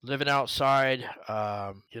living outside,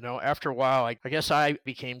 after a while, I guess I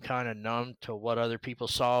became kind of numb to what other people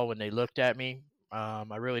saw when they looked at me.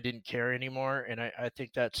 I really didn't care anymore, and I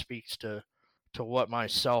think that speaks to what my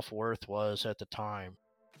self worth was at the time.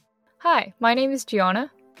 Hi, my name is Gianna.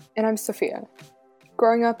 And I'm Sophia.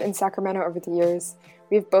 Growing up in Sacramento over the years,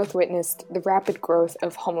 we've both witnessed the rapid growth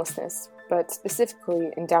of homelessness, but specifically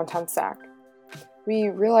in downtown Sac. We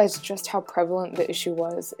realized just how prevalent the issue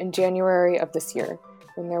was in January of this year,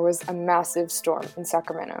 when there was a massive storm in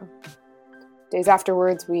Sacramento. Days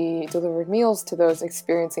afterwards, we delivered meals to those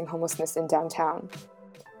experiencing homelessness in downtown.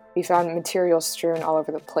 We found materials strewn all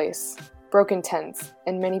over the place, broken tents,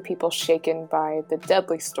 and many people shaken by the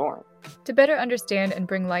deadly storm. To better understand and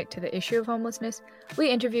bring light to the issue of homelessness, we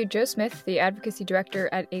interviewed Joe Smith, the advocacy director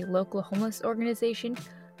at a local homeless organization,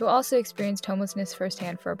 who also experienced homelessness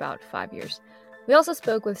firsthand for about 5 years. We also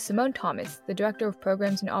spoke with Simone Thomas, the director of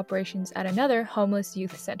programs and operations at another homeless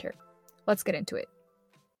youth center. Let's get into it.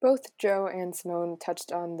 Both Joe and Simone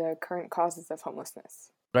touched on the current causes of homelessness.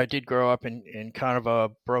 But I did grow up in kind of a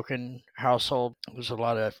broken household. There was a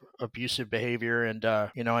lot of abusive behavior, and I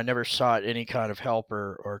never sought any kind of help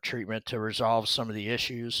or treatment to resolve some of the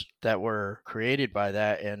issues that were created by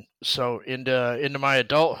that. And so into my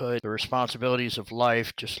adulthood, the responsibilities of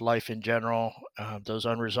life, just life in general, those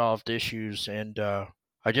unresolved issues, and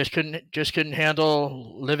I just couldn't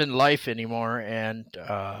handle living life anymore, and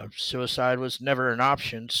suicide was never an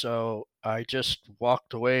option. So I just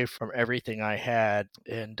walked away from everything I had,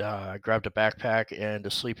 and I grabbed a backpack and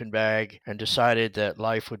a sleeping bag, and decided that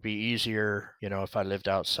life would be easier, if I lived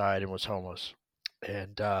outside and was homeless.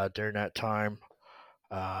 And during that time,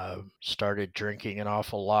 started drinking an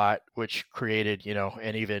awful lot, which created,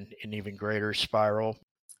 an even greater spiral.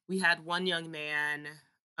 We had one young man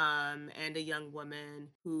and a young woman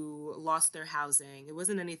who lost their housing. It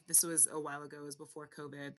wasn't any, this was a while ago, it was before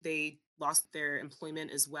COVID. They lost their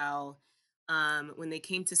employment as well. When they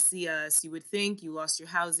came to see us, you would think you lost your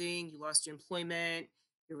housing, you lost your employment,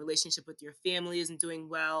 your relationship with your family isn't doing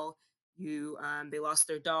well. They lost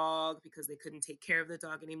their dog because they couldn't take care of the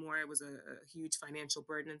dog anymore. It was a huge financial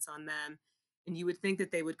burden on them. And you would think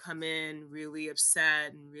that they would come in really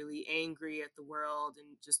upset and really angry at the world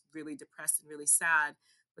and just really depressed and really sad.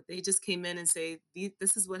 But they just came in and say,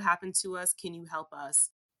 This is what happened to us. Can you help us?"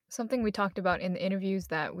 Something we talked about in the interviews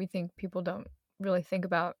that we think people don't really think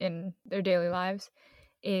about in their daily lives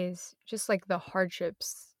is just like the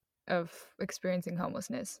hardships of experiencing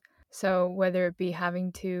homelessness. So, whether it be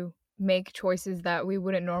having to make choices that we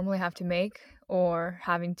wouldn't normally have to make or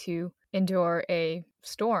having to endure a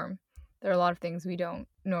storm, there are a lot of things we don't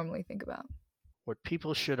normally think about. What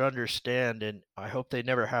people should understand, and I hope they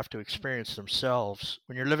never have to experience themselves,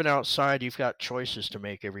 when you're living outside, you've got choices to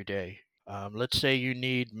make every day. Let's say you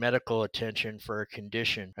need medical attention for a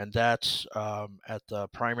condition, and that's at the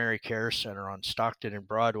primary care center on Stockton and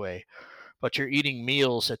Broadway, but you're eating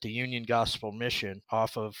meals at the Union Gospel Mission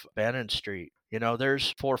off of Bannon Street.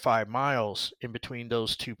 There's 4 or 5 miles in between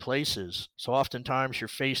those two places. So oftentimes you're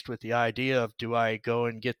faced with the idea of, do I go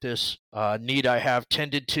and get this need I have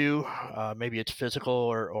tended to? Maybe it's physical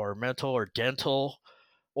or mental or dental,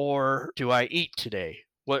 or do I eat today?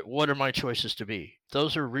 What are my choices to be?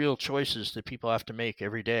 Those are real choices that people have to make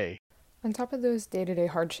every day. On top of those day-to-day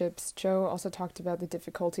hardships, Joe also talked about the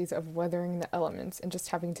difficulties of weathering the elements and just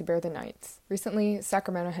having to bear the nights. Recently,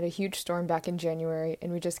 Sacramento had a huge storm back in January,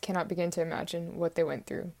 and we just cannot begin to imagine what they went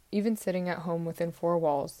through. Even sitting at home within four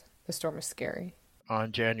walls, the storm was scary.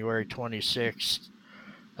 On January 26th,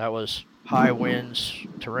 that was high winds,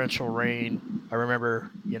 torrential rain. I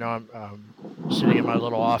remember, I'm sitting in my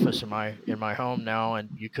little office in my home now, and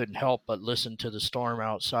you couldn't help but listen to the storm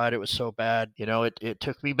outside. It was so bad, it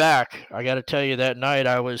took me back. I got to tell you, that night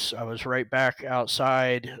I was right back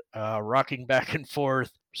outside, rocking back and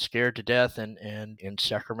forth, scared to death. And in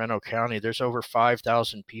Sacramento County, there's over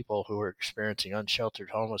 5,000 people who are experiencing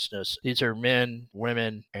unsheltered homelessness. These are men,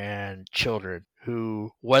 women, and children who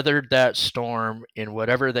weathered that storm in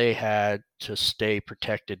whatever they had to stay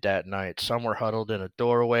protected that night. Some were huddled in a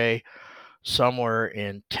doorway, some were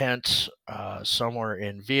in tents, some were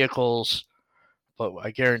in vehicles. But I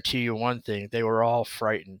guarantee you one thing, they were all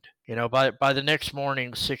frightened. By the next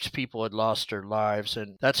morning, 6 people had lost their lives,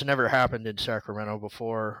 and that's never happened in Sacramento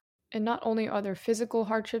before. And not only are there physical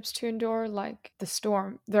hardships to endure, like the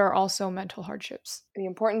storm, there are also mental hardships. The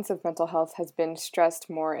importance of mental health has been stressed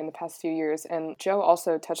more in the past few years, and Joe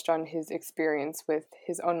also touched on his experience with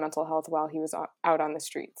his own mental health while he was out on the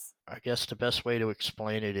streets. I guess the best way to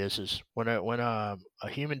explain it is when a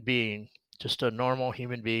human being, just a normal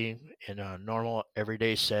human being in a normal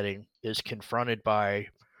everyday setting, is confronted by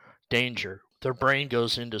danger, their brain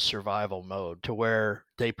goes into survival mode to where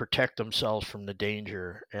they protect themselves from the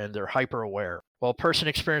danger and they're hyper aware. Well, a person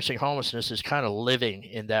experiencing homelessness is kind of living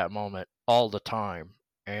in that moment all the time.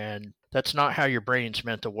 And that's not how your brain's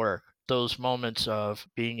meant to work. Those moments of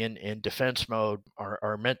being in defense mode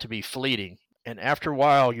are meant to be fleeting. And after a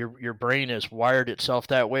while, your brain has wired itself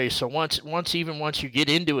that way. So once you get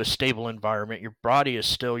into a stable environment, your body is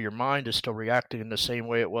still, your mind is still reacting in the same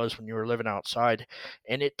way it was when you were living outside.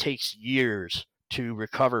 And it takes years to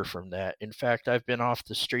recover from that. In fact, I've been off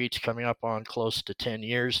the streets coming up on close to 10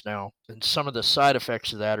 years now, and some of the side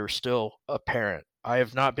effects of that are still apparent. I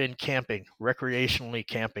have not been camping, recreationally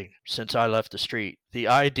camping, since I left the street. The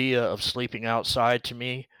idea of sleeping outside to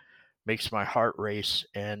me makes my heart race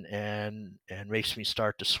and makes me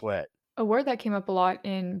start to sweat. A word that came up a lot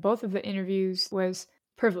in both of the interviews was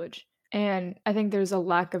privilege. And I think there's a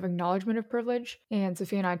lack of acknowledgement of privilege. And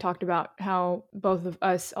Sophia and I talked about how both of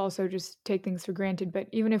us also just take things for granted. But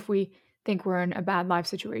even if we think we're in a bad life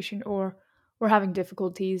situation or we're having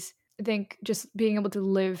difficulties, I think just being able to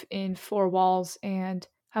live in four walls and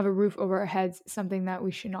have a roof over our heads is something that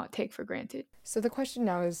we should not take for granted. So the question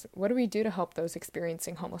now is, what do we do to help those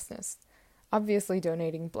experiencing homelessness? Obviously,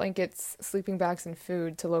 donating blankets, sleeping bags, and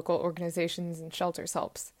food to local organizations and shelters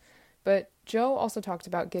helps. But Joe also talked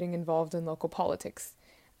about getting involved in local politics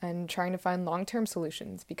and trying to find long-term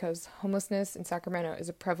solutions because homelessness in Sacramento is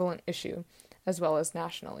a prevalent issue as well as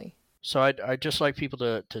nationally. So I'd just like people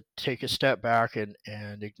to take a step back and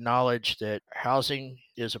acknowledge that housing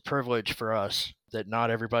is a privilege for us that not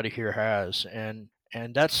everybody here has. And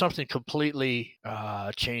that's something completely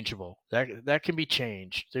changeable. That can be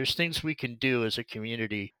changed. There's things we can do as a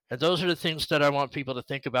community. And those are the things that I want people to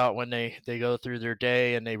think about when they go through their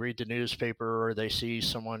day and they read the newspaper or they see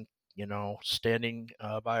someone, standing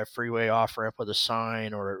by a freeway off-ramp with a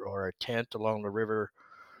sign or a tent along the river,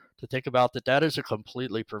 to think about that is a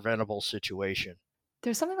completely preventable situation.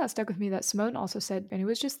 There's something that stuck with me that Simone also said, and it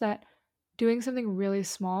was just that doing something really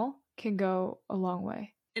small can go a long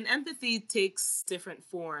way. And empathy takes different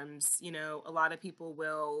forms. A lot of people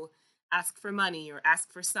will ask for money or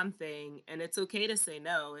ask for something, and it's okay to say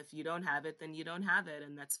no. If you don't have it, then you don't have it,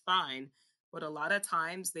 and that's fine. But a lot of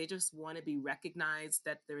times they just want to be recognized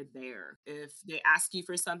that they're there. If they ask you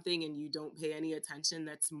for something and you don't pay any attention,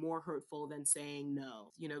 that's more hurtful than saying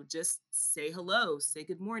no. Just say hello, say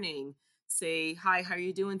good morning, say, hi, how are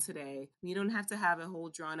you doing today? You don't have to have a whole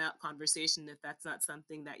drawn out conversation if that's not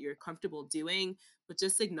something that you're comfortable doing, but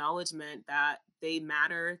just acknowledgement that they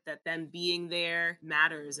matter, that them being there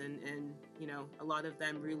matters. And a lot of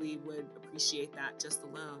them really would appreciate that just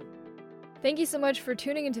alone. Thank you so much for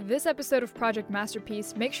tuning into this episode of Project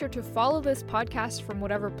Masterpiece. Make sure to follow this podcast from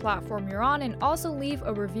whatever platform you're on and also leave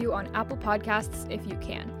a review on Apple Podcasts if you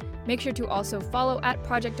can. Make sure to also follow at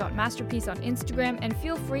project.masterpiece on Instagram and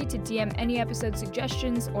feel free to DM any episode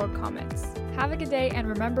suggestions or comments. Have a good day and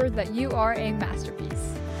remember that you are a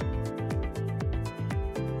masterpiece.